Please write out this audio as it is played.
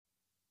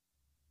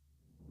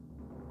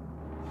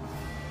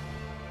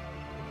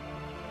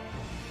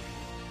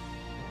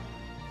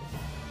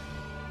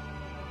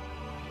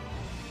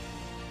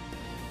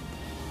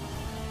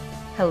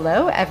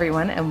Hello,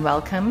 everyone, and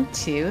welcome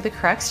to the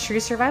Crux True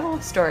Survival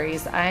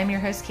Stories. I'm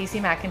your host, Casey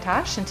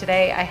McIntosh, and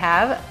today I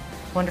have a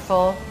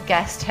wonderful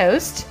guest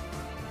host.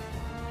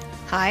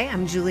 Hi,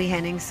 I'm Julie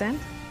Henningsen.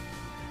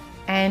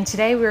 And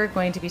today we're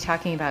going to be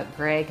talking about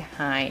Greg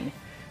Hein,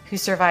 who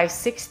survived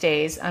 6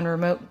 days on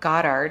remote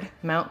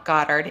Mount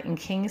Goddard in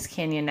Kings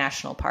Canyon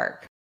National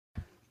Park.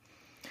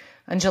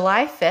 On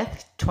July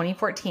 5th,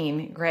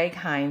 2014, Greg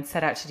Hein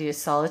set out to do a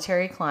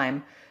solitary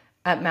climb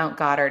at Mount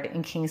Goddard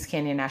in Kings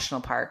Canyon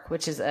National Park,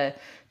 which is a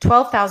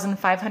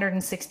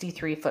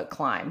 12,563-foot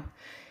climb.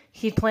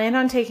 He planned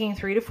on taking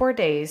 3 to 4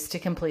 days to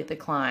complete the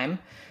climb,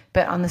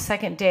 but on the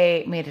second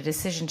day made a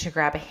decision to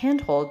grab a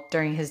handhold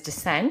during his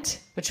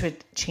descent, which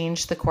would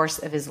change the course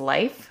of his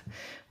life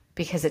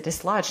because it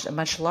dislodged a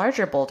much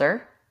larger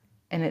boulder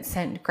and it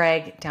sent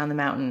Greg down the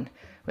mountain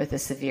with a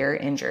severe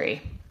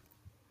injury.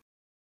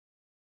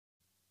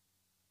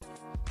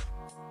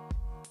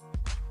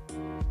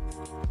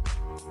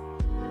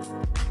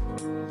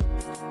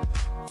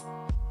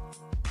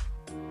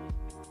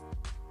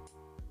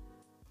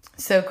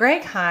 So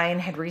Greg Hein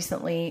had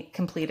recently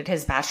completed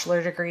his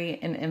bachelor degree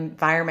in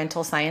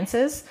environmental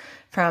sciences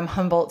from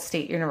Humboldt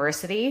State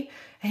University.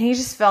 And he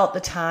just felt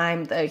at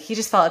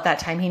that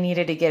time he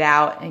needed to get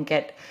out and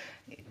get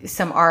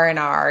some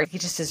R&R. He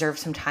just deserved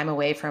some time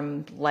away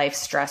from life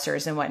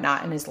stressors and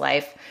whatnot in his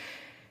life.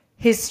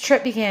 His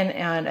trip began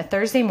on a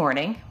Thursday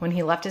morning when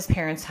he left his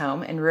parents'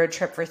 home and road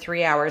trip for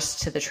 3 hours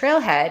to the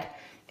trailhead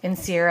in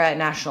Sierra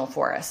National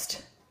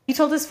Forest. He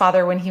told his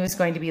father when he was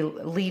going to be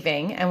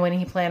leaving and when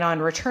he planned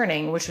on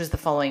returning, which was the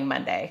following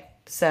Monday.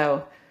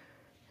 So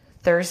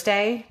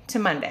Thursday to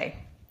Monday.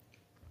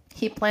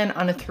 He planned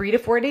on a 3 to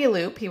 4 day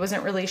loop. He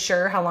wasn't really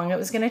sure how long it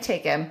was going to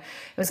take him.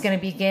 It was going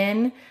to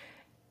begin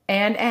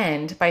and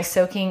end by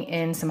soaking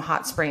in some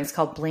hot springs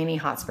called Blaney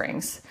Hot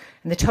Springs.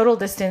 And the total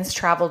distance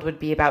traveled would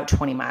be about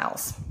 20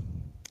 miles.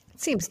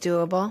 It seems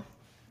doable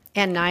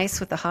and nice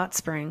with the hot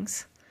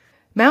springs.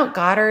 Mount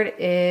Goddard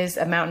is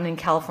a mountain in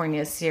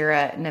California's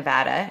Sierra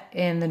Nevada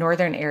in the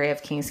northern area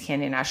of Kings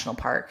Canyon National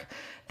Park.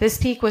 This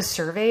peak was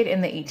surveyed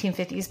in the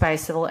 1850s by a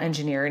civil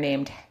engineer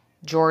named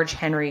George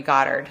Henry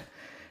Goddard.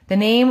 The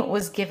name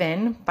was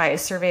given by a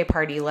survey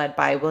party led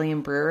by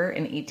William Brewer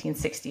in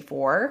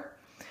 1864.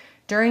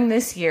 During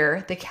this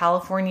year, the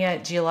California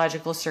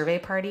Geological Survey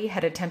Party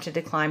had attempted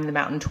to climb the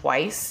mountain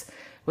twice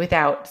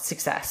without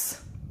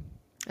success.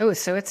 Oh,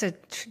 so it's a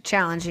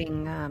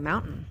challenging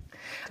mountain.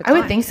 I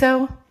would think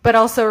so, but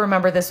also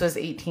remember this was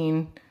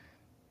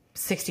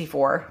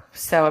 1864,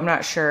 so I'm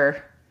not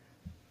sure.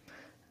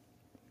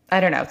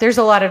 I don't know. There's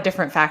a lot of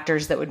different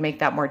factors that would make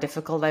that more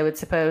difficult, I would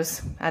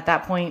suppose, at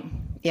that point.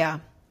 Yeah.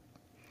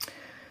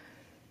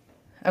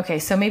 Okay,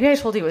 so maybe I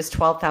told you it was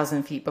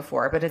 12,000 feet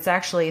before, but it's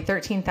actually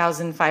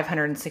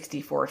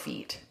 13,564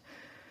 feet.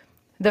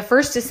 The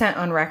first descent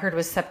on record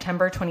was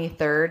September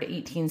 23rd,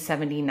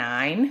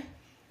 1879.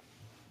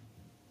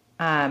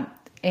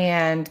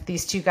 And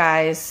these two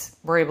guys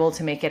were able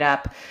to make it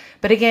up.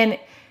 But again,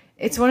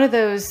 it's one of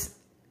those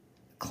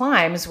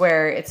climbs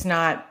where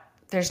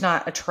there's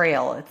not a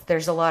trail.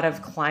 There's a lot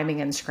of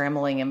climbing and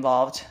scrambling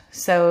involved.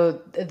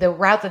 So the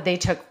route that they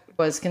took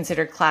was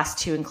considered class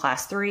 2 and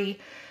class 3.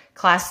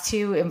 Class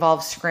 2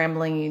 involves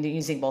scrambling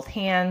using both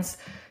hands.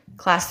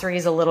 Class 3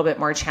 is a little bit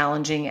more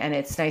challenging, and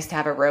it's nice to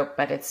have a rope,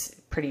 but it's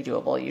pretty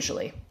doable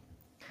usually.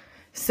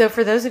 So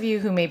for those of you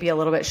who may be a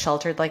little bit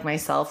sheltered like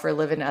myself or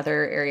live in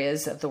other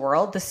areas of the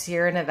world, the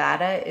Sierra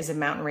Nevada is a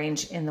mountain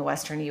range in the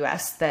western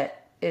U.S.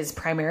 that is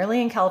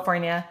primarily in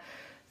California.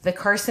 The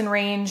Carson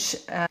Range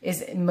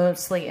is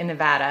mostly in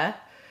Nevada.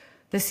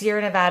 The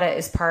Sierra Nevada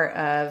is part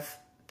of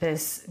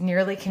this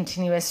nearly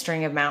continuous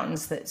string of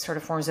mountains that sort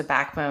of forms a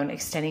backbone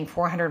extending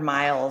 400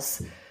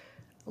 miles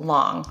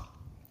long.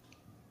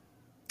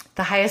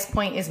 The highest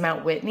point is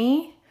Mount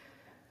Whitney.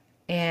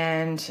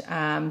 And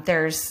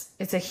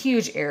it's a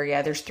huge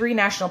area. There's 3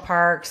 national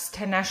parks,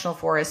 10 national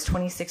forests,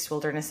 26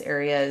 wilderness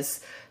areas,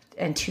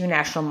 and 2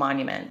 national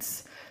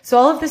monuments. So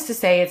all of this to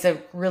say it's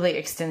a really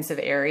extensive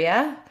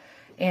area,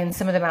 and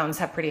some of the mountains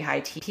have pretty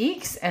high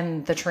peaks,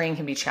 and the terrain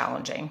can be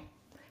challenging.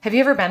 Have you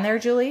ever been there,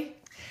 Julie?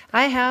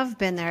 I have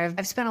been there.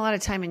 I've spent a lot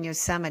of time in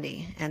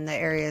Yosemite and the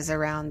areas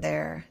around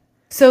there.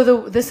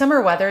 So the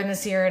summer weather in the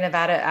Sierra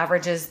Nevada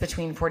averages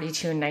between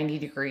 42 and 90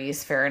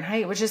 degrees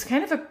Fahrenheit, which is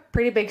kind of a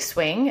pretty big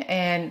swing,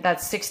 and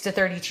that's 6 to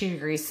 32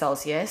 degrees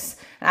Celsius.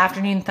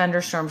 Afternoon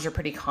thunderstorms are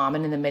pretty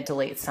common in the mid to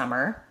late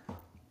summer,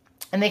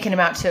 and they can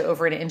amount to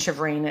over an inch of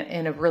rain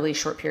in a really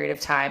short period of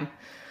time.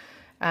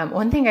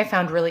 One thing I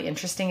found really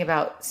interesting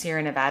about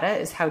Sierra Nevada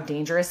is how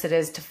dangerous it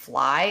is to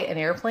fly an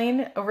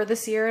airplane over the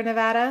Sierra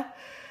Nevada.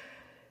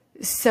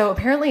 So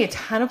apparently a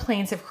ton of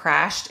planes have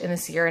crashed in the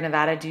Sierra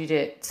Nevada due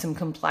to some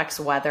complex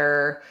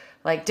weather,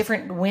 like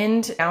different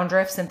wind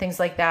downdrifts and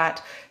things like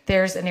that.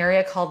 There's an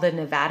area called the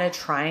Nevada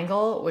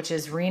Triangle, which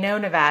is Reno,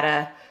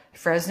 Nevada,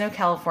 Fresno,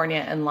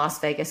 California, and Las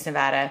Vegas,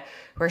 Nevada,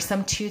 where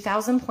some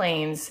 2,000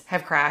 planes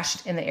have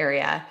crashed in the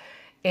area.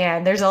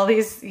 And there's all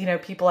these,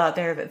 people out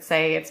there that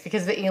say it's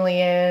because of the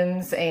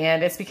aliens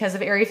and it's because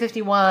of Area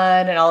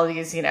 51 and all of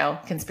these,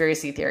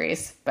 conspiracy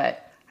theories.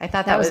 But I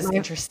thought that was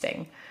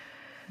interesting.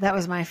 That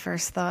was my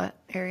first thought,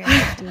 Area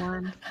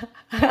 51.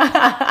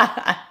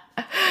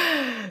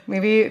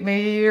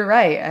 Maybe you're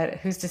right.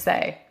 Who's to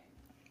say?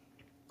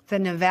 The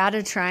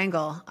Nevada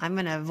Triangle. I'm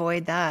going to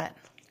avoid that.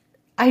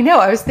 I know.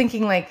 I was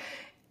thinking, like,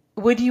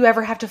 would you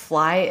ever have to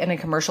fly in a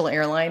commercial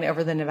airline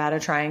over the Nevada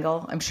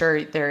Triangle? I'm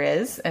sure there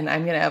is, and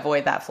I'm going to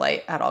avoid that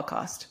flight at all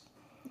cost.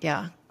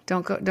 Yeah.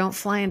 Don't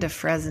fly into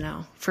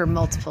Fresno for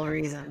multiple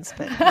reasons,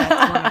 but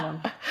that's one of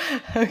them.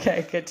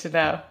 Okay, good to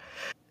know.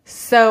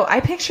 So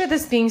I picture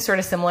this being sort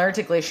of similar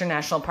to Glacier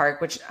National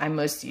Park, which I'm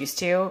most used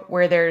to,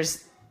 where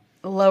there's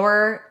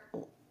lower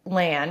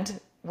land,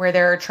 where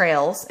there are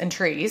trails and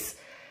trees,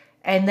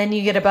 and then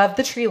you get above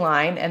the tree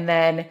line, and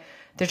then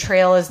the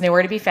trail is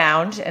nowhere to be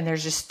found, and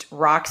there's just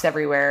rocks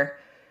everywhere.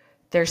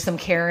 There's some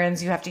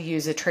cairns. You have to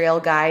use a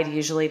trail guide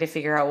usually to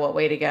figure out what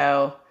way to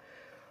go.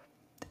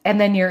 And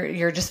then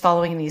you're just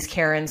following these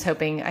cairns,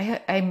 hoping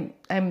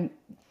I'm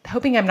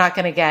hoping I'm not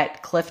going to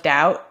get cliffed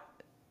out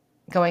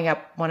going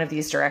up one of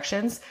these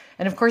directions.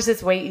 And of course,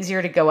 it's way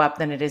easier to go up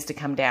than it is to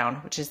come down,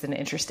 which is an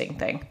interesting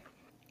thing.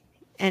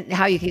 And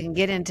how you can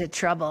get into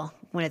trouble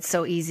when it's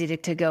so easy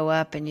to go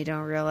up and you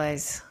don't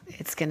realize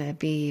it's going to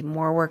be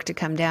more work to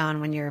come down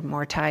when you're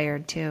more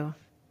tired too.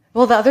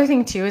 Well, the other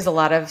thing too is a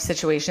lot of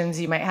situations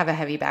you might have a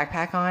heavy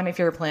backpack on if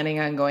you're planning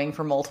on going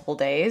for multiple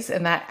days,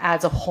 and that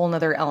adds a whole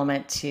nother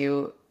element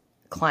to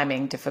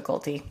climbing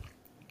difficulty.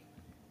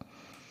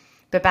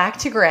 But back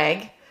to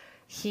Greg.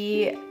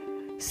 He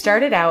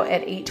started out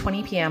at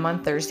 8:20 p.m.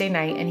 on Thursday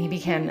night, and he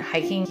began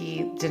hiking.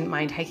 He didn't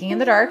mind hiking in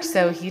the dark,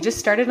 so he just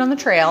started on the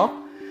trail,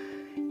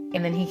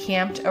 and then he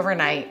camped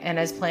overnight, and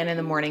as planned in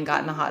the morning,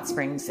 got in the hot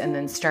springs and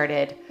then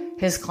started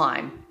his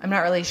climb. I'm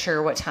not really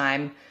sure what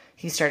time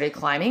he started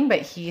climbing,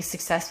 but he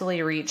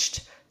successfully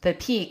reached the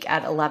peak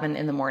at 11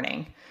 in the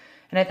morning.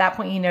 And at that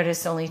point, he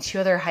noticed only 2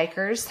 other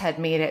hikers had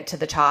made it to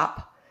the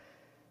top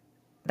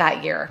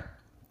that year,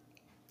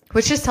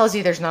 which just tells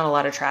you there's not a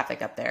lot of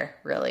traffic up there,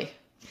 really.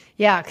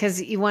 Yeah,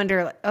 because you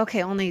wonder,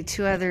 okay, only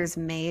 2 others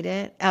made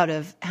it out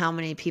of how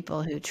many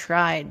people who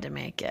tried to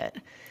make it.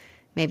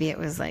 Maybe it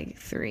was like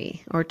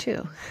 3 or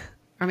 2,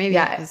 or maybe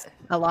it was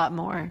a lot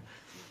more.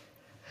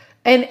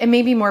 And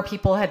maybe more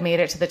people had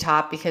made it to the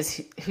top, because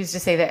who's to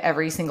say that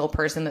every single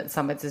person that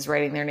summits is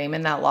writing their name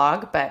in that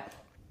log. But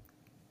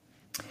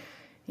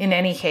in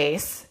any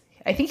case,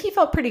 I think he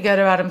felt pretty good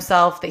about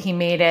himself that he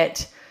made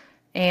it.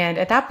 And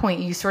at that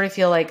point, you sort of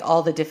feel like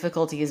all the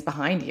difficulty is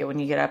behind you when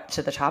you get up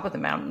to the top of the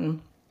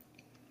mountain.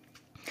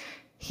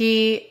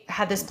 He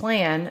had this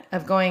plan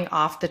of going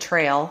off the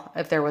trail,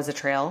 if there was a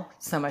trail,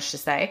 so much to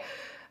say,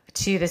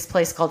 to this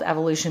place called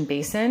Evolution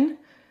Basin.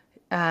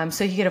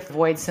 So he could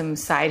avoid some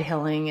side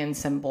hilling and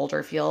some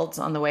boulder fields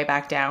on the way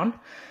back down.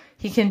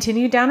 He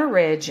continued down a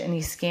ridge and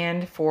he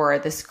scanned for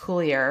this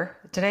couloir.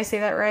 Did I say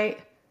that right?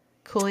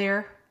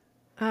 Couloir?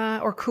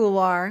 Or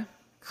couloir.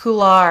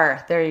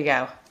 Couloir. There you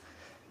go.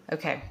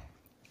 Okay.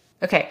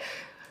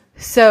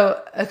 So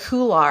a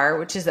couloir,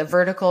 which is a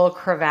vertical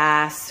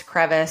crevice,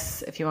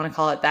 if you want to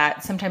call it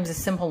that, sometimes a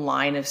simple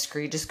line of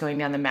screed just going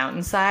down the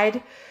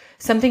mountainside,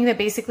 something that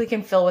basically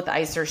can fill with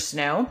ice or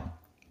snow.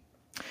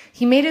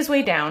 He made his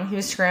way down. He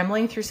was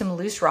scrambling through some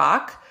loose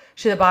rock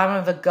to the bottom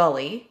of a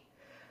gully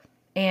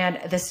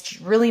and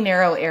this really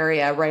narrow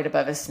area right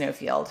above a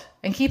snowfield.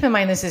 And keep in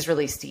mind, this is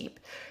really steep.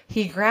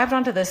 He grabbed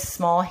onto this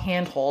small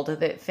handhold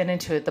that fit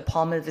into the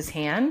palm of his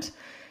hand.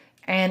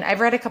 And I've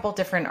read a couple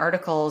different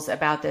articles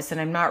about this, and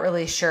I'm not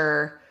really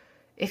sure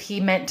if he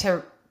meant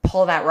to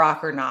pull that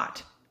rock or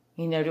not.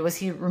 You know, was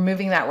he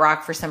removing that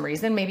rock for some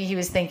reason? Maybe he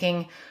was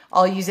thinking,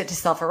 I'll use it to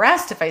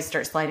self-arrest if I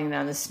start sliding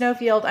down the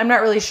snowfield. I'm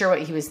not really sure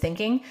what he was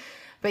thinking,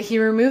 but he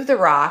removed the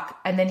rock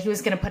and then he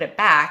was going to put it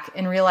back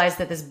and realized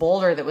that this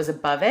boulder that was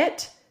above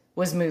it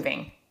was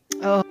moving.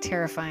 Oh,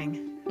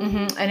 terrifying.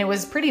 Mm-hmm. And it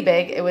was pretty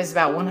big. It was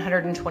about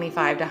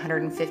 125 to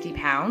 150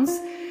 pounds.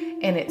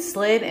 And it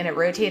slid and it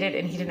rotated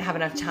and he didn't have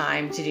enough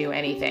time to do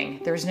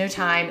anything. There was no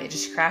time. It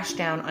just crashed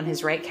down on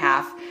his right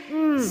calf,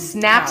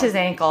 snapped his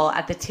ankle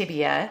at the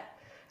tibia,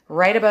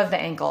 right above the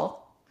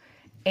ankle,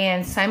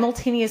 and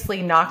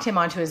simultaneously knocked him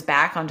onto his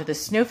back onto the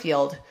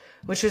snowfield,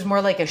 which was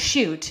more like a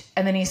chute.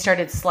 And then he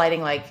started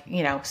sliding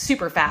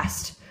super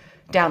fast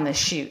down this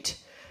chute.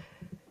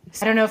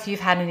 So I don't know if you've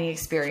had any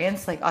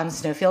experience on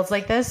snowfields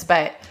like this,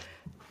 but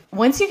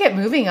once you get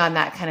moving on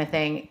that kind of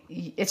thing,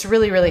 it's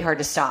really, really hard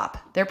to stop.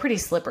 They're pretty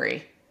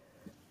slippery.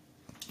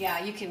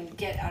 Yeah, you can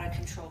get out of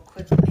control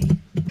quickly.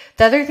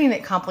 The other thing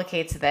that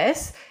complicates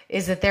this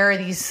is that there are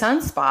these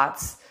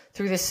sunspots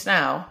through the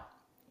snow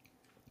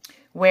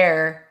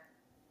where,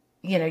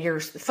 your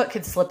foot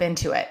could slip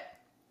into it.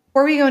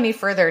 Before we go any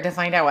further to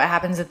find out what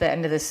happens at the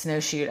end of this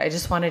snowshoot, I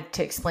just wanted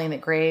to explain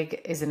that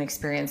Greg is an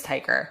experienced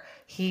hiker.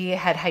 He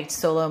had hiked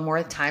solo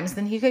more times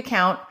than he could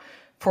count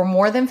for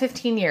more than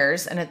 15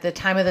 years. And at the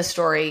time of the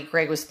story,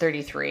 Greg was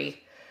 33.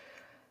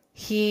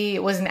 He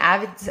was an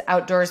avid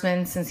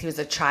outdoorsman since he was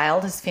a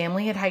child. His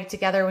family had hiked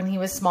together when he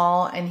was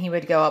small, and he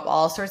would go up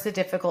all sorts of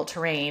difficult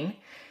terrain.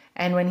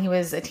 And when he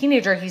was a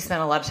teenager, he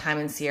spent a lot of time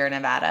in Sierra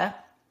Nevada.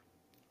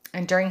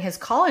 And during his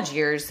college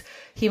years,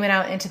 he went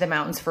out into the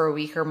mountains for a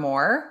week or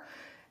more.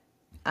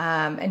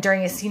 And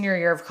during his senior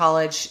year of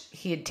college,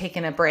 he had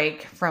taken a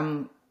break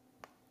from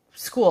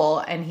school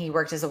and he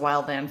worked as a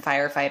wildland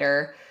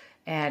firefighter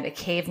and a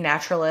cave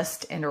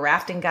naturalist and a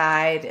rafting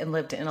guide, and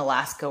lived in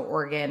Alaska,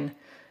 Oregon,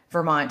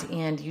 Vermont,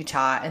 and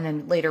Utah, and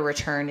then later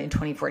returned in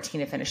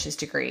 2014 to finish his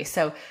degree.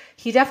 So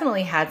he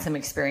definitely had some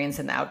experience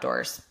in the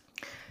outdoors.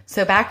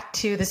 So back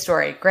to the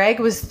story. Greg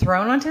was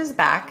thrown onto his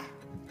back,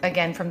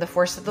 again from the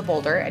force of the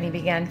boulder, and he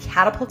began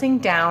catapulting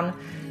down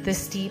the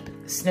steep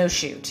snow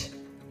chute.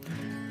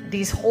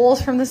 These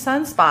holes from the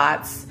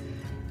sunspots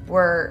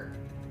were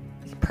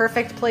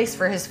perfect place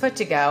for his foot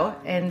to go.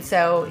 And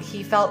so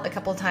he felt a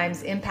couple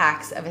times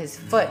impacts of his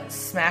foot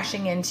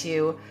smashing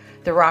into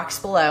the rocks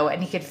below,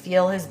 and he could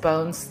feel his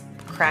bones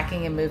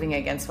cracking and moving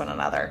against one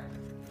another.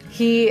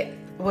 He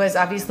was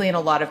obviously in a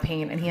lot of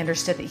pain, and he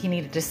understood that he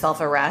needed to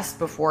self-arrest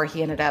before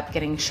he ended up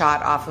getting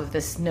shot off of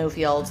this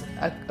snowfield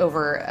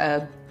over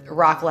a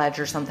rock ledge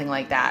or something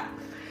like that.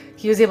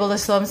 He was able to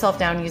slow himself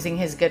down using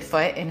his good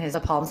foot in the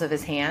palms of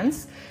his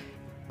hands.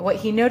 What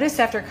he noticed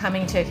after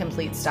coming to a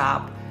complete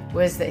stop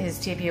was that his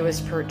tibia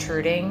was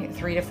protruding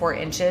 3 to 4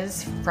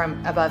 inches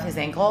from above his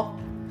ankle,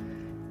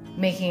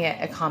 making it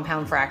a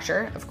compound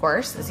fracture, of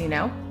course, as you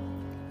know.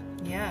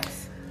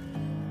 Yes.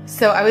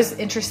 So I was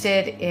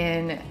interested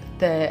in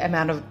the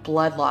amount of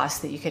blood loss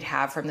that you could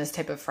have from this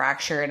type of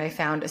fracture, and I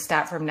found a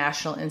stat from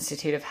National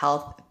Institute of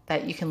Health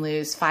that you can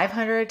lose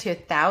 500 to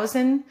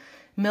 1,000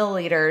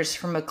 milliliters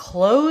from a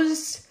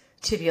closed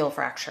tibial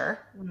fracture,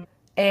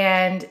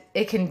 and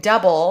it can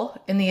double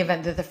in the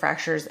event that the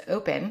fracture is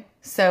open.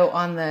 So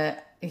on the,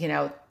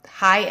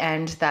 high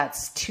end,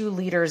 that's 2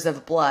 liters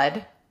of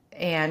blood.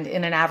 And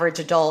in an average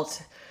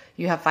adult,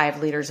 you have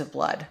 5 liters of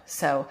blood.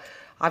 So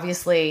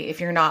obviously,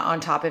 if you're not on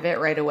top of it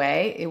right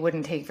away, it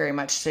wouldn't take very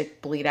much to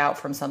bleed out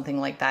from something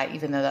like that,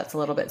 even though that's a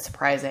little bit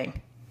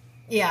surprising.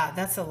 Yeah,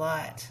 that's a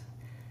lot.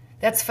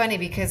 That's funny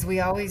because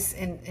we always,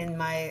 in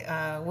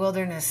my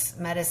wilderness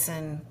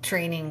medicine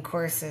training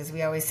courses,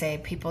 we always say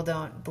people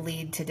don't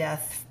bleed to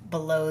death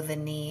below the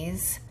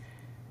knees.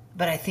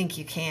 But I think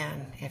you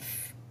can,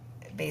 if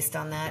based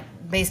on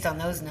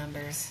those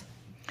numbers.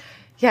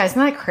 Yeah, isn't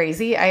that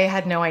crazy? I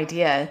had no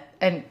idea.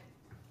 And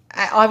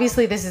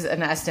obviously this is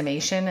an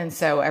estimation, and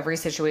so every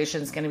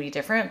situation is going to be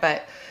different.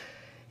 But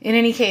in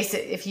any case,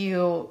 if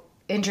you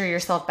injure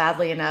yourself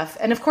badly enough,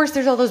 and of course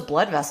there's all those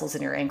blood vessels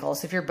in your ankle.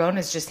 So if your bone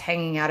is just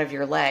hanging out of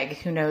your leg,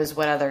 who knows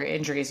what other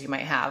injuries you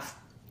might have.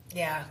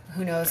 Yeah,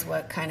 who knows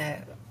what kind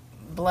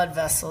of blood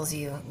vessels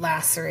you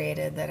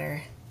lacerated that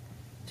are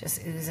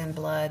just oozing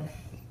blood.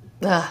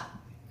 Ugh,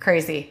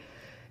 crazy.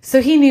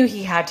 So he knew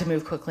he had to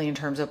move quickly in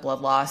terms of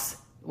blood loss,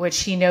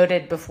 which he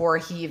noted before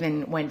he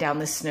even went down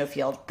the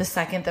snowfield. The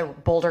second the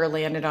boulder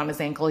landed on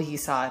his ankle, he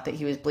saw that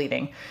he was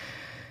bleeding.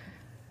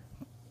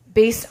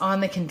 Based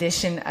on the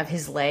condition of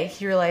his leg,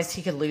 he realized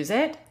he could lose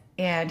it.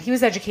 And he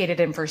was educated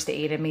in first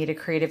aid and made a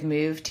creative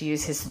move to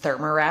use his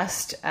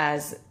thermarest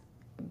as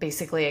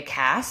basically a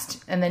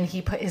cast. And then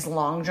he put his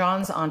long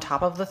johns on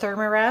top of the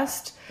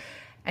thermarest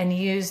and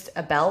used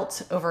a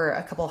belt over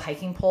a couple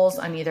hiking poles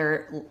on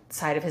either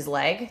side of his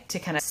leg to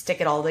kind of stick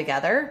it all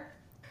together.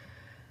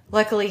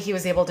 Luckily, he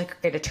was able to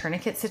create a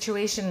tourniquet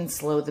situation and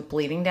slow the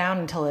bleeding down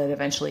until it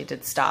eventually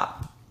did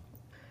stop.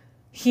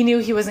 He knew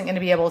he wasn't going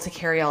to be able to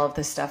carry all of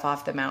this stuff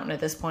off the mountain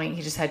at this point.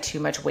 He just had too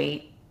much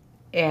weight,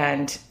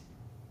 and,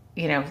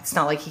 it's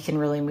not like he can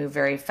really move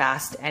very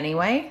fast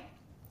anyway.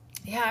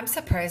 Yeah, I'm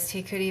surprised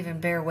he could even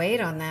bear weight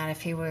on that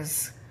if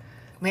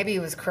maybe he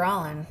was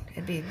crawling.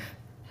 It'd be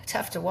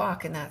tough to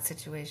walk in that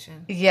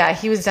situation. Yeah,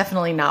 he was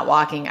definitely not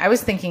walking. I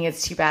was thinking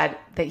it's too bad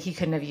that he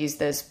couldn't have used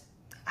those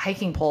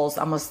hiking poles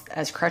almost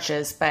as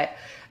crutches. But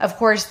of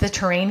course, the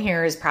terrain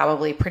here is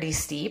probably pretty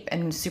steep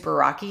and super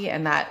rocky,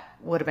 and that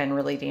would have been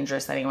really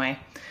dangerous anyway.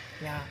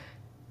 Yeah.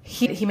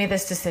 He made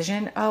this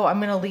decision, I'm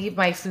going to leave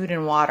my food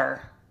and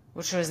water,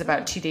 which was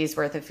about 2 days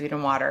worth of food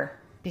and water,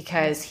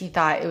 because he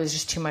thought it was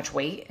just too much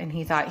weight, and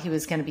he thought he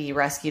was going to be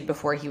rescued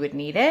before he would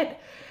need it,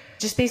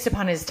 just based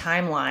upon his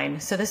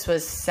timeline. So this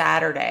was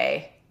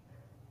Saturday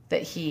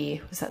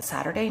was that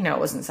Saturday? No, it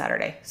wasn't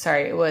Saturday.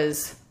 Sorry,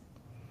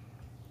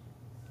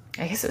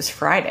 I guess it was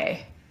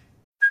Friday.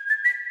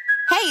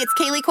 Hey, it's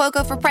Kaylee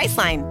Cuoco for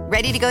Priceline.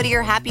 Ready to go to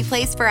your happy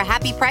place for a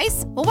happy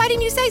price? Well, why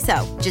didn't you say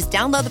so? Just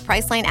download the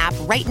Priceline app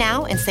right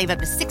now and save up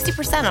to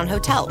 60% on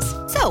hotels.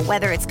 So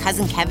whether it's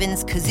Cousin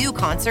Kevin's Kazoo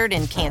Concert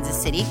in Kansas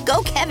City,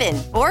 go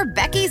Kevin, or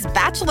Becky's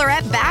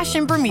Bachelorette Bash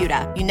in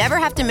Bermuda, you never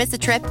have to miss a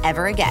trip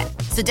ever again.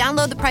 So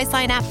download the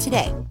Priceline app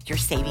today. Your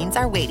savings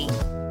are waiting.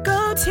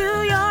 Go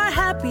to your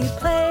happy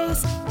place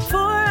for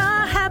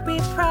a happy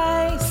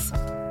price.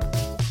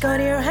 Go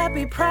to your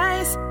happy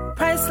price,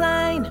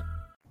 Priceline.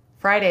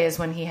 Friday is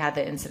when he had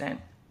the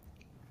incident.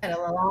 Had a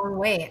long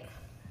wait.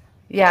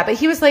 Yeah, but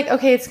he was like,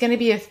 okay, it's going to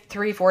be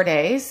 3-4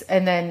 days.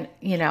 And then,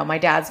 my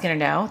dad's going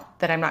to know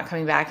that I'm not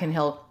coming back and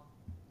he'll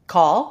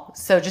call.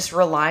 So just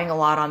relying a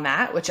lot on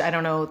that, which I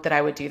don't know that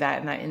I would do that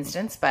in that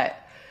instance, but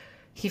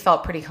he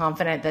felt pretty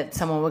confident that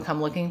someone would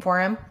come looking for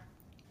him.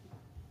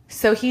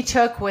 So he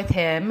took with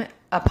him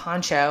a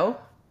poncho,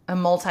 a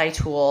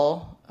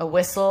multi-tool, a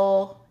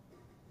whistle,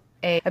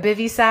 a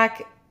bivy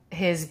sack,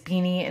 his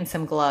beanie, and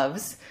some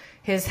gloves.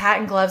 His hat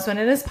and gloves went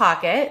in his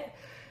pocket.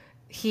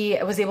 He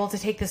was able to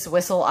take this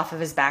whistle off of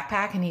his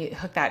backpack and he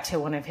hooked that to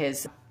one of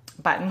his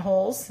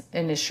buttonholes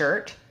in his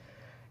shirt.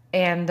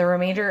 And the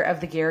remainder of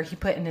the gear he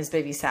put in his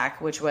bivy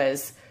sack, which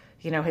was,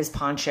 his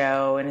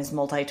poncho and his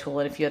multi-tool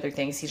and a few other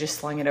things. He just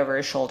slung it over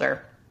his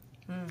shoulder.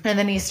 And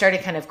then he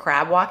started kind of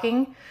crab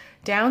walking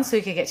down so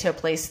he could get to a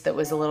place that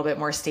was a little bit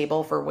more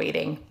stable for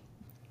waiting.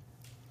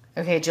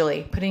 Okay,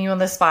 Julie, putting you on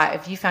the spot.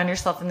 If you found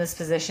yourself in this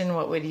position,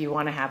 what would you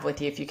want to have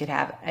with you if you could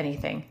have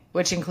anything?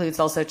 Which includes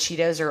also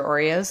Cheetos or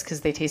Oreos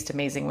because they taste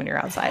amazing when you're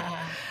outside.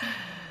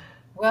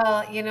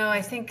 Well,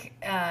 I think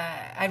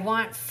I'd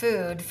want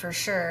food for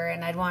sure,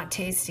 and I'd want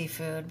tasty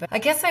food. But I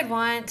guess I'd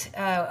want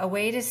a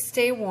way to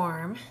stay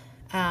warm.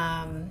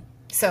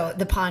 So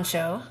the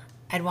poncho.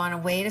 I'd want a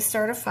way to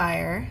start a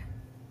fire,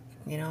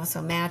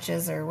 so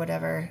matches or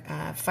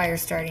whatever fire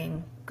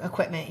starting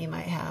equipment you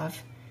might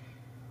have.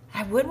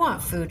 I would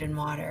want food and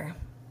water.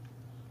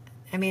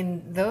 I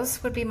mean,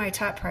 those would be my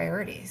top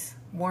priorities.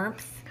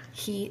 Warmth,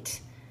 heat,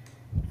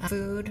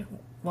 food,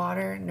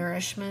 water,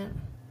 nourishment,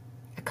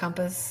 a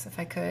compass if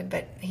I could,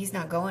 but he's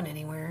not going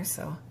anywhere,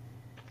 so.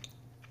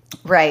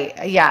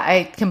 Right. Yeah,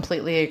 I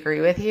completely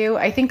agree with you.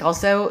 I think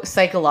also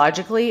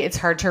psychologically, it's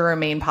hard to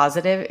remain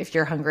positive if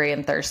you're hungry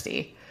and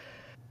thirsty.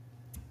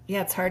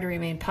 Yeah, it's hard to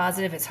remain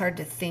positive. It's hard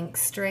to think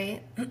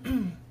straight.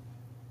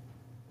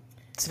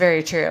 It's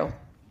very true.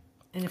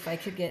 And if I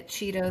could get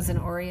Cheetos and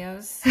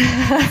Oreos.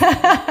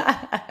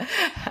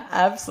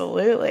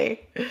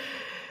 Absolutely.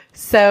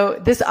 So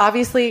this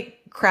obviously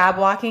crab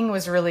walking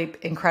was really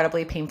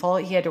incredibly painful.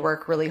 He had to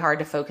work really hard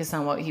to focus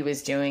on what he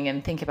was doing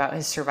and think about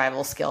his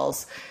survival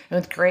skills. And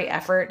with great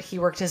effort, he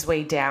worked his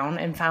way down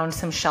and found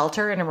some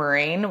shelter in a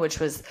moraine, which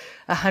was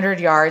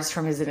 100 yards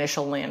from his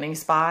initial landing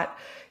spot.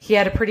 He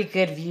had a pretty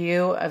good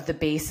view of the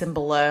basin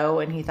below,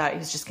 and he thought he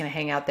was just going to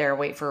hang out there and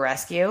wait for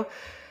rescue.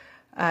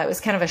 It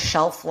was kind of a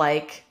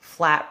shelf-like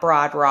flat,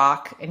 broad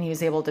rock, and he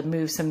was able to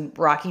move some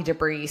rocky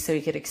debris so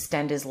he could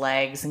extend his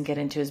legs and get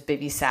into his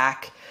bivy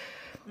sack.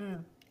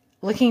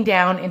 Looking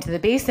down into the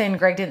basin,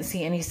 Greg didn't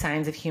see any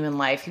signs of human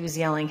life. He was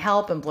yelling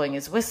help and blowing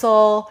his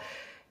whistle,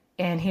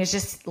 and he was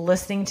just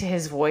listening to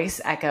his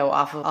voice echo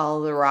off of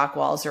all the rock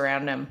walls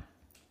around him,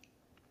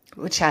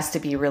 which has to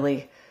be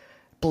really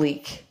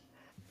bleak.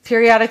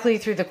 Periodically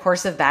through the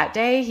course of that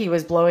day, he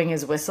was blowing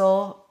his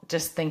whistle,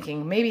 just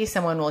thinking maybe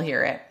someone will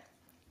hear it.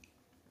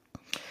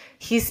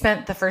 He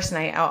spent the first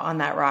night out on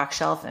that rock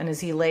shelf, and as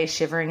he lay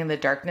shivering in the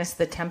darkness,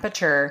 the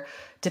temperature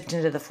dipped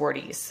into the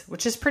 40s,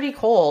 which is pretty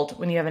cold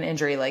when you have an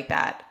injury like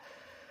that.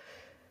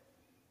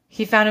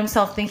 He found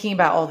himself thinking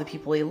about all the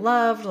people he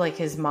loved, like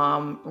his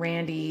mom,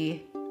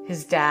 Randy,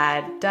 his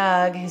dad,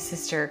 Doug, his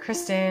sister,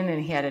 Kristen,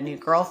 and he had a new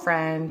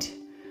girlfriend.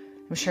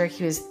 I'm sure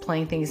he was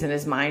playing things in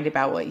his mind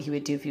about what he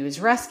would do if he was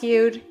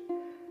rescued,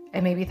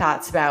 and maybe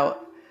thoughts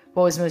about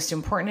what was most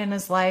important in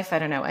his life. I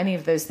don't know, any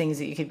of those things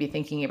that you could be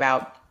thinking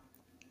about.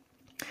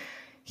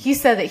 He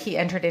said that he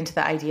entered into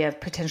the idea of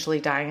potentially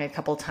dying a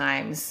couple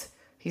times.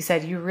 He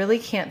said, you really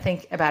can't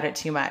think about it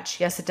too much.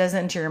 Yes, it does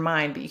enter your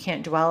mind, but you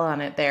can't dwell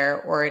on it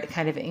there or it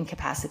kind of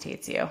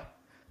incapacitates you.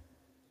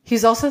 He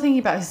was also thinking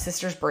about his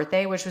sister's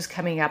birthday, which was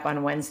coming up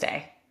on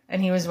Wednesday.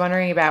 And he was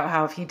wondering about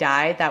how if he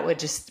died, that would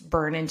just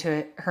burn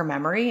into her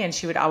memory and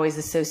she would always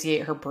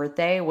associate her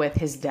birthday with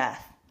his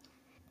death.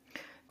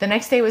 The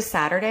next day was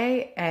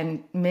Saturday,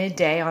 and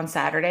midday on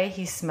Saturday,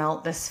 he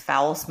smelled this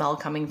foul smell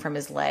coming from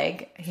his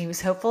leg. He was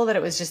hopeful that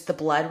it was just the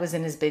blood was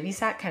in his bivy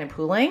sack kind of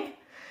pooling.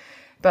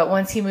 But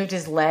once he moved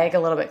his leg a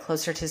little bit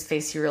closer to his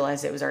face, he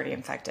realized it was already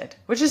infected,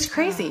 which is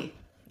crazy.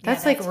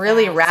 That's like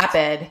really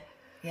rapid.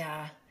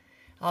 Yeah.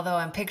 Although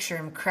I'm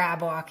picturing him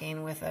crab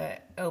walking with an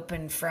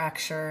open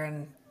fracture,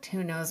 and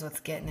who knows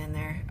what's getting in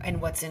there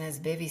and what's in his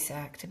bivy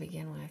sack to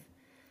begin with.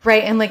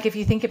 Right. And like, if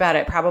you think about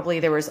it, probably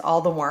there was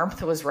all the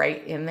warmth was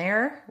right in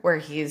there where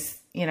he's,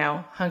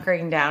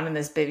 hunkering down in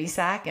this bivy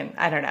sack. And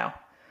I don't know.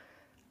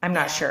 I'm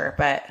not sure,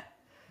 but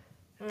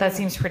that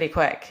seems pretty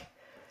quick.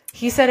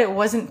 He said it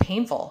wasn't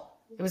painful.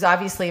 It was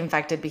obviously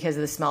infected because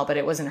of the smell, but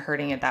it wasn't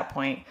hurting at that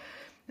point.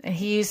 And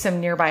he used some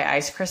nearby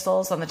ice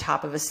crystals on the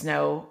top of a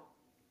snow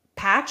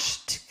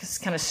patch to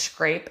just kind of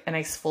scrape and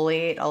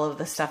exfoliate all of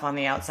the stuff on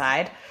the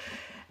outside.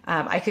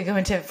 I could go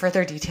into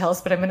further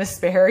details, but I'm going to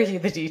spare you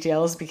the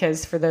details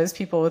because for those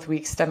people with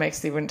weak stomachs,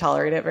 they wouldn't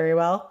tolerate it very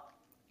well.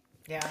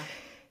 Yeah.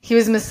 He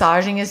was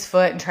massaging his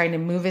foot and trying to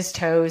move his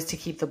toes to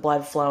keep the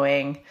blood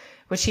flowing,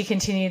 which he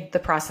continued the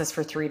process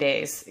for 3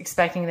 days,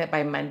 expecting that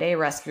by Monday,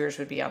 rescuers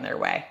would be on their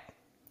way.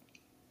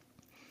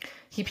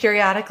 He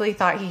periodically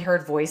thought he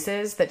heard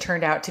voices that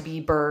turned out to be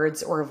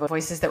birds or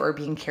voices that were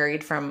being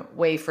carried from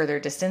way further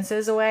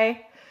distances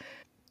away.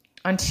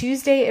 On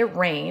Tuesday, it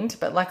rained,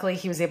 but luckily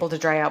he was able to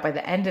dry out by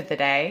the end of the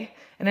day.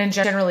 And then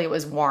generally it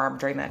was warm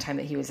during that time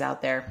that he was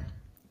out there.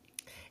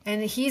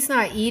 And he's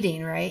not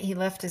eating, right? He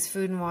left his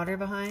food and water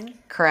behind?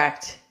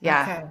 Correct.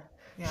 Yeah. Okay.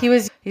 Yeah. He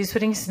was He was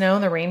putting snow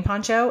in the rain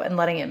poncho and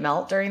letting it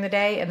melt during the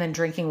day and then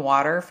drinking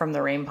water from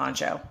the rain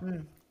poncho.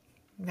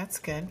 That's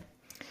good.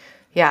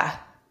 Yeah.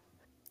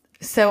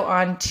 So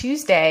on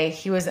Tuesday,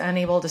 he was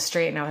unable to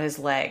straighten out his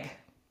leg,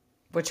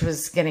 which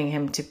was getting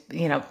him to,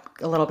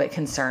 a little bit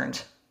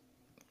concerned.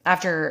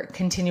 After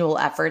continual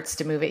efforts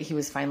to move it, he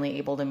was finally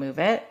able to move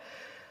it.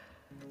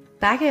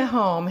 Back at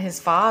home, his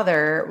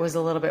father was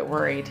a little bit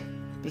worried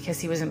because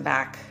he wasn't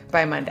back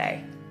by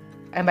Monday.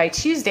 And by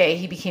Tuesday,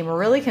 he became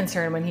really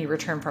concerned when he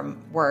returned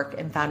from work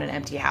and found an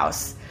empty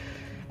house.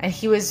 And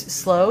he was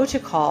slow to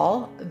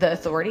call the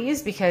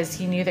authorities because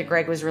he knew that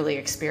Greg was really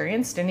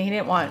experienced and he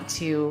didn't want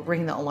to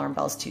ring the alarm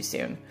bells too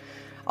soon.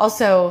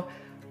 Also,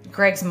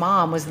 Greg's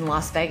mom was in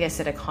Las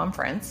Vegas at a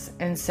conference.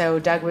 And so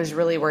Doug was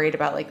really worried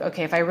about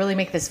okay, if I really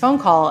make this phone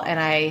call and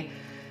I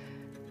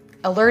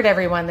alert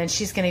everyone, then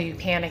she's going to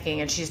be panicking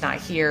and she's not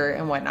here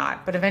and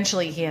whatnot. But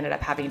eventually he ended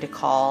up having to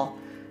call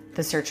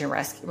the search and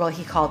rescue. Well,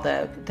 he called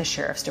the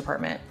sheriff's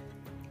department,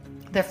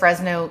 the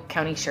Fresno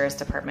County Sheriff's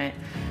Department.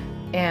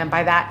 And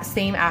by that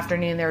same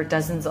afternoon, there were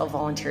dozens of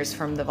volunteers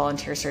from the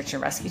volunteer search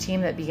and rescue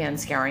team that began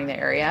scouring the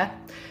area.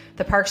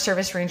 The Park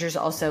Service Rangers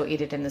also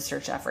aided in the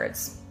search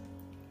efforts.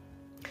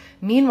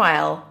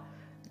 Meanwhile,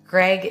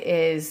 Greg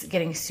is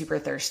getting super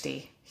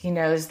thirsty. He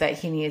knows that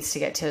he needs to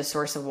get to a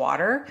source of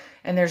water,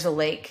 and there's a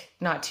lake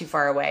not too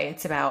far away.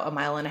 It's about 1.5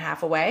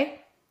 miles away.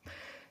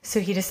 So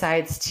he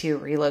decides to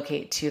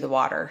relocate to the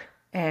water.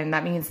 And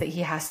that means that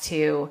he has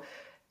to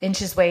inch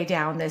his way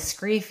down this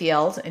scree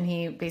field. And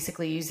he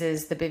basically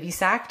uses the bivy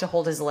sack to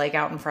hold his leg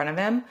out in front of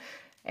him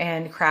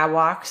and crab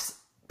walks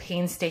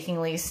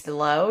painstakingly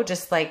slow,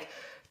 just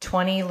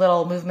 20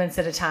 little movements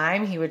at a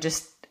time. He would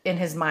just, in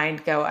his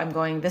mind, go, I'm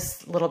going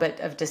this little bit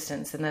of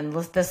distance and then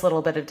this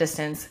little bit of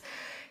distance.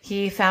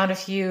 He found a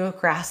few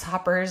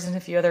grasshoppers and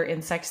a few other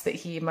insects that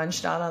he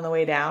munched on the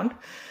way down,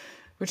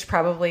 which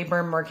probably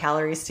burned more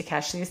calories to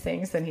catch these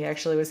things than he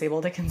actually was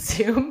able to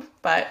consume.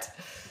 But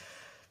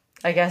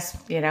I guess,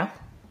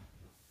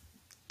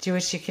 do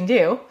what you can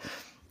do.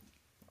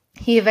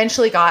 He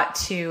eventually got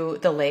to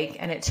the lake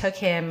and it took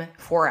him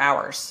 4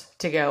 hours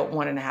to go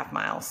 1.5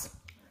 miles.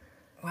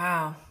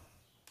 Wow.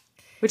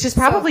 Which is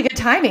probably good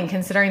timing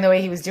considering the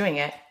way he was doing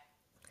it.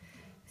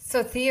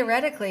 So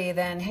theoretically,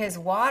 then, his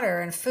water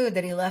and food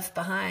that he left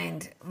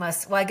behind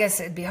I guess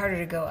it'd be harder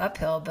to go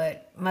uphill,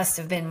 but must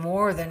have been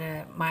more than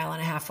 1.5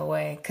 miles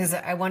away. Because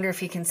I wonder if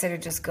he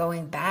considered just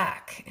going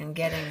back and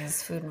getting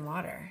his food and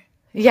water.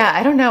 Yeah,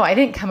 I don't know. I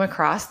didn't come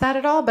across that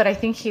at all, but I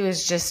think he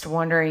was just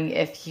wondering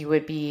if he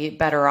would be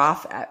better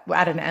off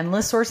at an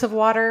endless source of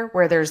water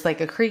where there's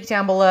a creek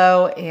down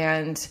below,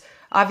 and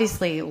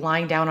obviously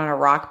lying down on a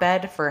rock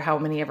bed for how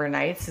many ever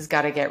nights has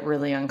got to get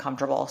really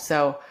uncomfortable.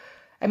 So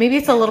and maybe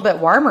it's a little bit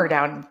warmer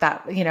down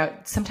that,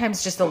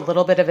 sometimes just a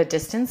little bit of a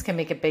distance can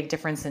make a big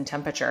difference in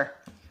temperature.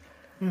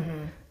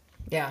 Mm-hmm.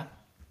 Yeah.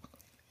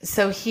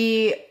 So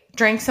he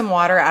drank some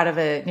water out of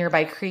a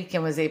nearby creek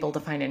and was able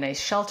to find a nice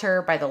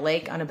shelter by the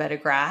lake on a bed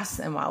of grass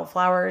and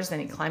wildflowers. Then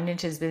he climbed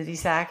into his bivy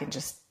sack and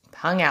just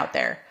hung out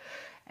there.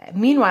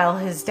 Meanwhile,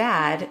 his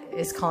dad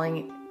is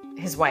calling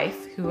his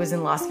wife, who was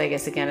in Las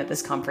Vegas again at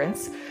this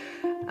conference.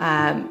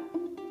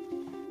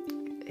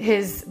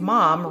 His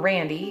mom,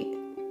 Randy,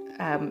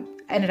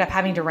 ended up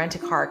having to rent a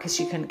car because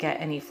she couldn't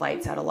get any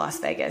flights out of Las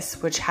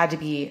Vegas, which had to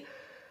be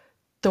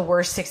the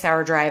worst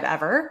 6-hour drive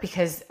ever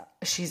because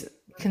she's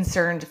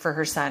concerned for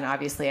her son.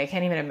 Obviously, I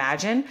can't even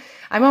imagine.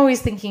 I'm always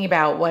thinking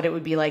about what it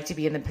would be like to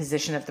be in the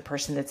position of the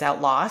person that's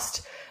out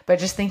lost, but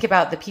just think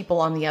about the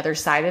people on the other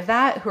side of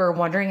that who are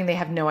wondering and they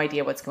have no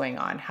idea what's going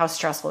on. How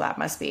stressful that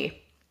must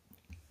be.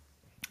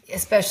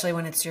 Especially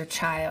when it's your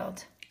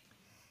child.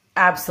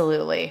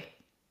 Absolutely.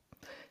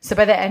 So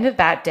by the end of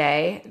that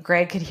day,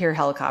 Greg could hear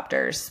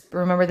helicopters.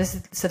 Remember, this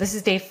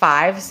is day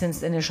 5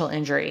 since initial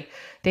injury.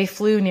 They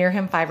flew near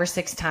him 5 or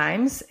 6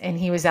 times, and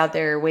he was out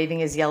there waving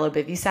his yellow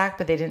bivy sack,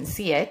 but they didn't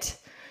see it.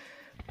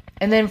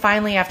 And then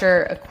finally,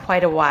 after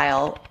quite a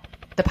while,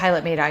 the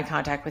pilot made eye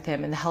contact with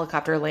him, and the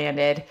helicopter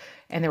landed,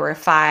 and there were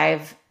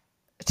 5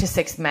 to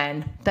 6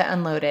 men that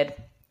unloaded.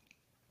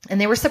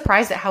 And they were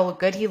surprised at how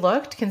good he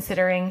looked,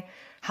 considering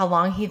how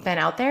long he'd been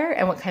out there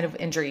and what kind of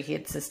injury he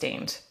had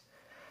sustained.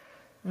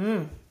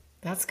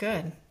 That's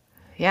good.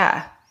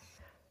 Yeah.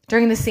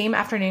 During the same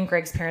afternoon,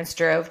 Greg's parents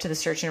drove to the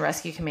Search and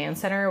Rescue Command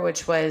Center,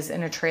 which was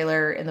in a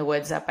trailer in the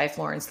woods up by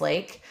Florence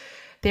Lake.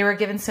 They were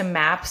given some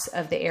maps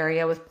of the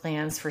area with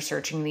plans for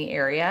searching the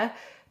area,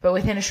 but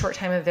within a short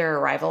time of their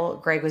arrival,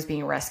 Greg was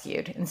being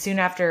rescued. And soon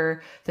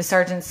after, the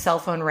sergeant's cell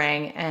phone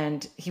rang,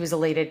 and he was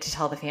elated to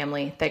tell the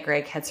family that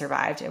Greg had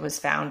survived and was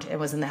found and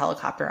was in the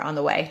helicopter on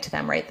the way to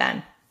them right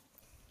then.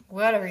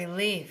 What a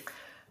relief.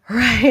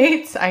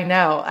 Right? I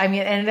know. I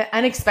mean, an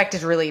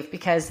unexpected relief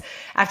because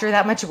after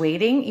that much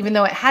waiting, even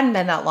though it hadn't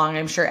been that long,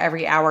 I'm sure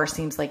every hour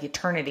seems like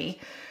eternity.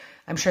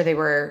 I'm sure they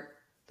were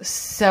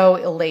so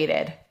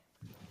elated.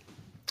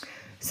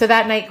 So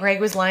that night, Greg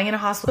was lying in a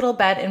hospital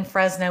bed in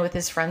Fresno with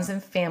his friends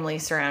and family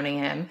surrounding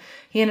him.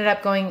 He ended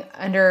up going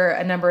under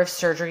a number of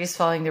surgeries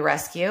following the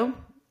rescue.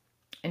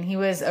 And he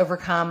was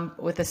overcome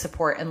with the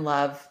support and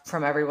love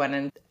from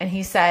everyone. And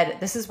he said,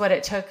 this is what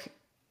it took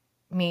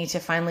me to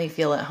finally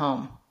feel at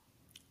home,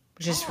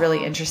 which is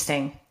really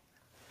interesting.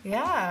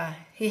 Yeah.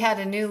 He had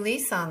a new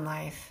lease on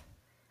life.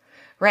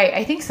 Right.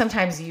 I think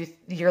sometimes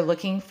you're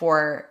looking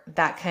for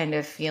that kind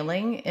of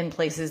feeling in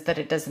places that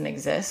it doesn't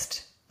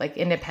exist, like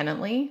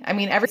independently. I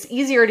mean, it's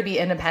easier to be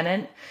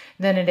independent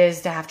than it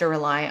is to have to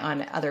rely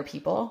on other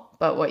people.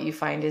 But what you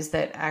find is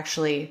that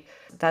actually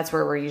that's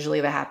where we're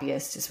usually the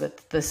happiest, is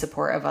with the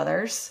support of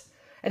others.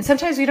 And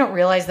sometimes we don't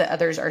realize that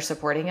others are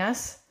supporting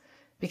us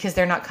because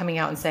they're not coming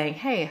out and saying,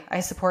 hey,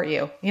 I support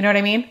you. You know what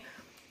I mean?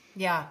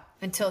 Yeah.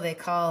 Until they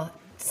call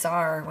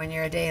SAR when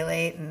you're a day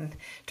late and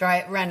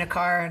rent a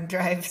car and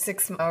drive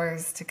 6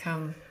 hours to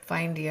come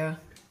find you.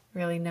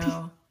 Really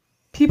know.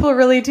 People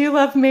really do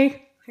love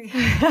me.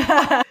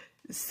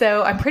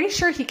 So I'm pretty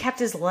sure he kept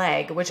his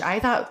leg, which I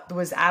thought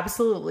was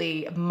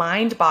absolutely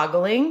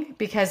mind-boggling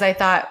because I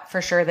thought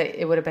for sure that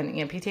it would have been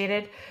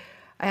amputated.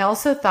 I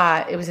also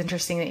thought it was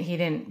interesting that he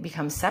didn't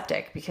become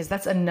septic because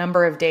that's a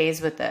number of days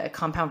with the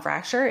compound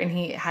fracture, and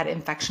he had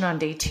infection on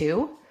day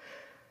 2.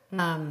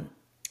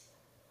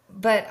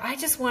 But I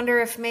just wonder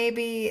if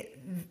maybe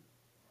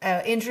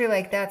an injury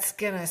like that's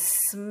going to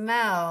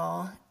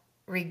smell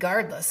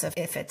regardless of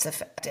if it's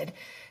affected.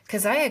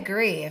 Because I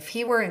agree, if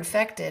he were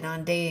infected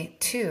on day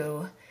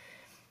 2,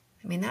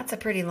 I mean, that's a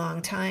pretty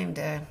long time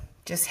to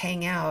just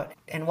hang out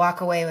and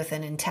walk away with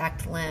an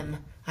intact limb.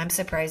 I'm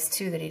surprised,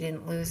 too, that he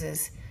didn't lose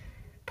his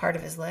part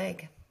of his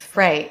leg.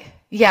 Right.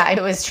 Yeah, if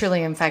it was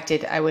truly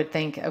infected, I would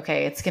think,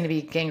 okay, it's going to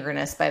be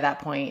gangrenous by that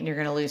point, and you're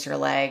going to lose your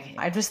leg.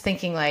 I'm just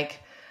thinking, like,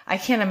 I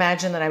can't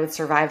imagine that I would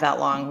survive that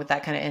long with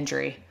that kind of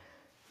injury,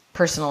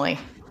 personally.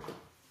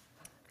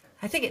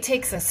 I think it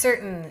takes a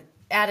certain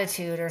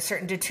attitude or a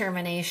certain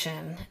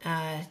determination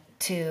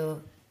to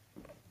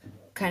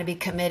kind of be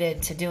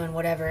committed to doing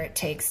whatever it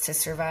takes to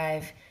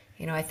survive.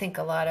 You know, I think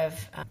a lot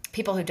of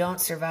people who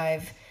don't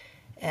survive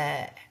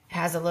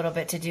has a little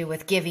bit to do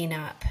with giving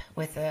up,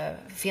 with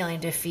feeling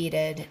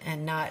defeated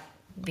and not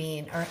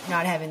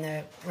having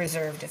the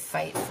reserve to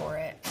fight for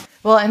it.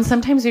 Well, and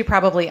sometimes we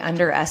probably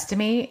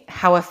underestimate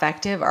how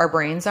effective our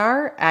brains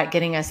are at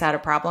getting us out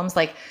of problems,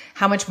 like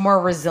how much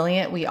more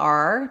resilient we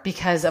are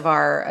because of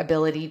our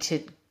ability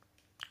to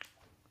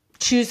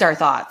choose our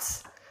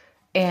thoughts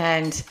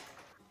and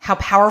how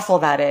powerful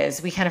that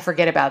is. We kind of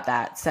forget about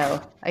that.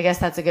 So I guess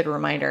that's a good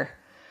reminder.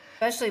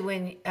 Especially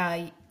when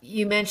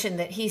you mentioned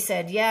that he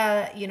said,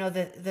 yeah, you know,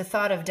 the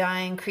thought of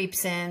dying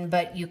creeps in,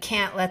 but you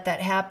can't let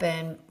that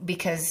happen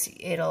because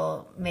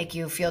it'll make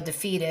you feel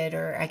defeated,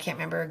 or I can't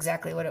remember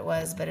exactly what it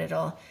was, but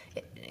it'll,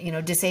 you know,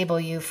 disable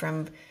you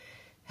from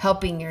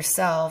helping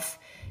yourself.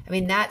 I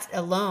mean, that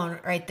alone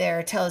right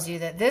there tells you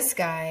that this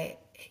guy,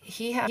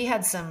 he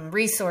had some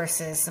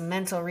resources, some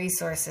mental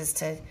resources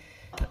to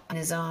on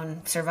his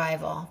own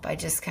survival by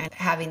just kind of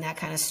having that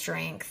kind of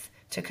strength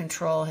to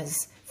control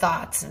his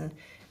thoughts and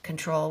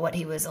control what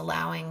he was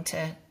allowing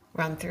to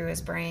run through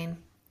his brain.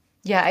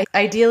 Yeah,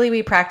 ideally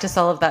we practice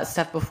all of that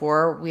stuff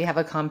before we have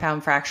a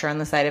compound fracture on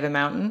the side of a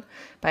mountain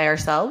by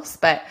ourselves.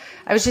 But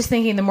I was just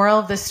thinking the moral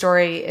of this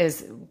story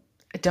is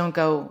don't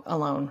go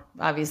alone.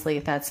 Obviously,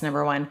 that's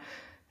number one.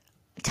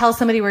 Tell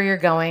somebody where you're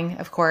going,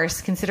 of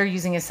course. Consider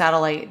using a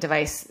satellite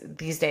device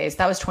these days.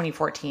 That was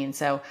 2014,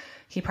 so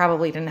he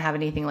probably didn't have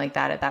anything like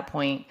that at that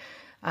point.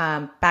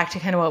 Back to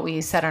kind of what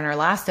we said on our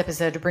last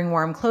episode, to bring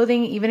warm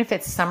clothing, even if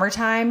it's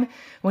summertime,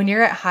 when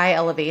you're at high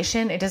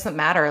elevation, it doesn't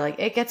matter. Like,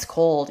 it gets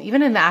cold.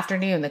 Even in the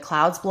afternoon, the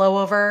clouds blow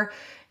over,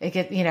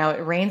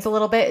 it rains a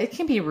little bit. It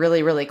can be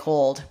really, really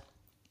cold.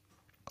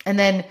 And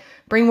then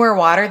bring more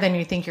water than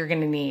you think you're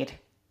going to need.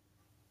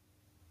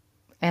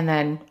 And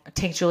then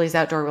take Julie's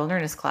outdoor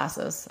wilderness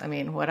classes. I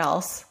mean, what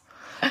else?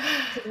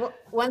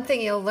 One thing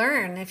you'll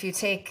learn if you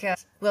take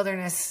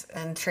wilderness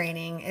and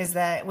training is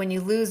that when you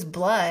lose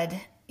blood,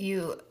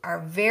 you are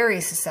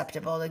very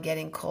susceptible to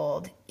getting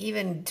cold,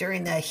 even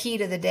during the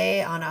heat of the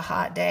day on a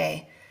hot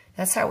day.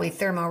 That's how we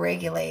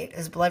thermoregulate,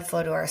 is blood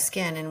flow to our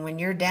skin. And when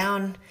you're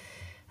down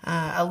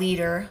a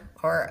liter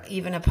or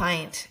even a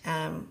pint,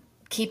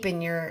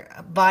 keeping your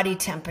body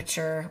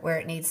temperature where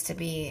it needs to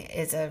be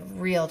is a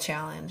real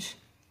challenge.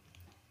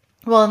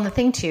 Well, and the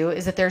thing too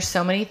is that there's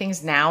so many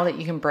things now that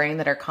you can bring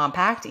that are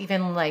compact.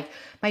 Even like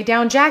my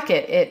down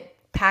jacket, it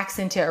packs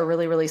into a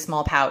really, really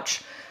small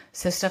pouch.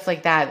 So stuff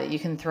like that you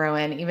can throw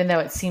in, even though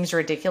it seems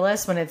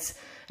ridiculous when it's,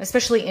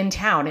 especially in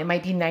town, it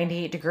might be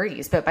 98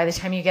 degrees, but by the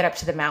time you get up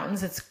to the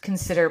mountains, it's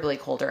considerably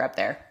colder up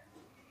there.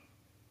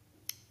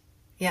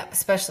 Yeah,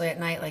 especially at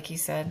night, like you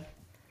said.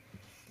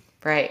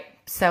 Right.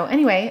 So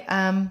anyway,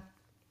 what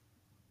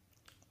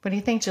do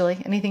you think,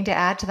 Julie? Anything to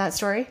add to that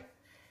story?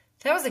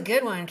 That was a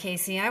good one,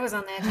 Casey. I was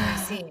on the edge of my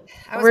seat.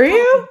 Were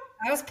you?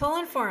 I was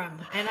pulling for him,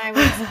 and I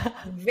was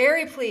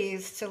very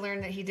pleased to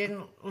learn that he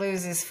didn't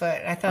lose his foot.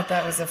 I thought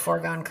that was a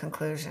foregone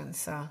conclusion.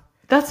 So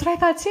that's what I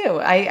thought too.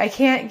 I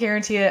can't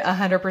guarantee it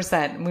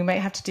 100%. We might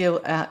have to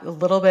do a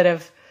little bit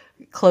of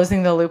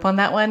closing the loop on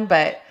that one,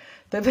 but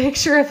the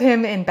picture of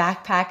him in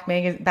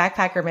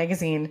Backpacker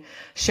magazine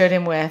showed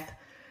him with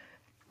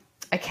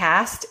a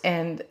cast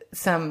and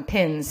some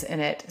pins in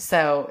it.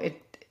 So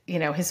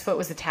his foot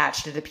was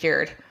attached. It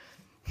appeared.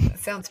 That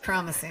sounds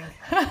promising.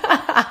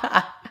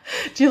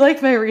 Do you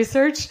like my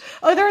research?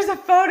 Oh, there was a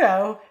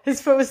photo.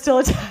 His foot was still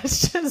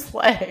attached to his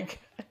leg.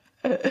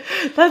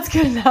 That's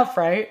good enough,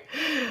 right?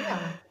 Yeah.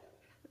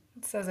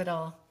 It says it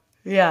all.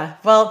 Yeah.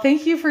 Well,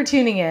 thank you for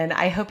tuning in.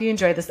 I hope you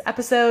enjoyed this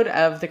episode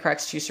of the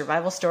Crux 2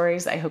 Survival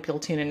Stories. I hope you'll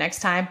tune in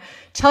next time.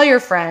 Tell your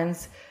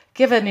friends.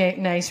 Give a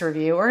nice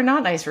review or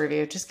not nice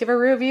review. Just give a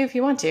review if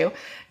you want to.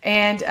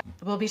 And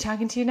we'll be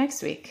talking to you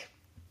next week.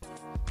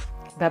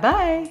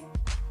 Bye-bye.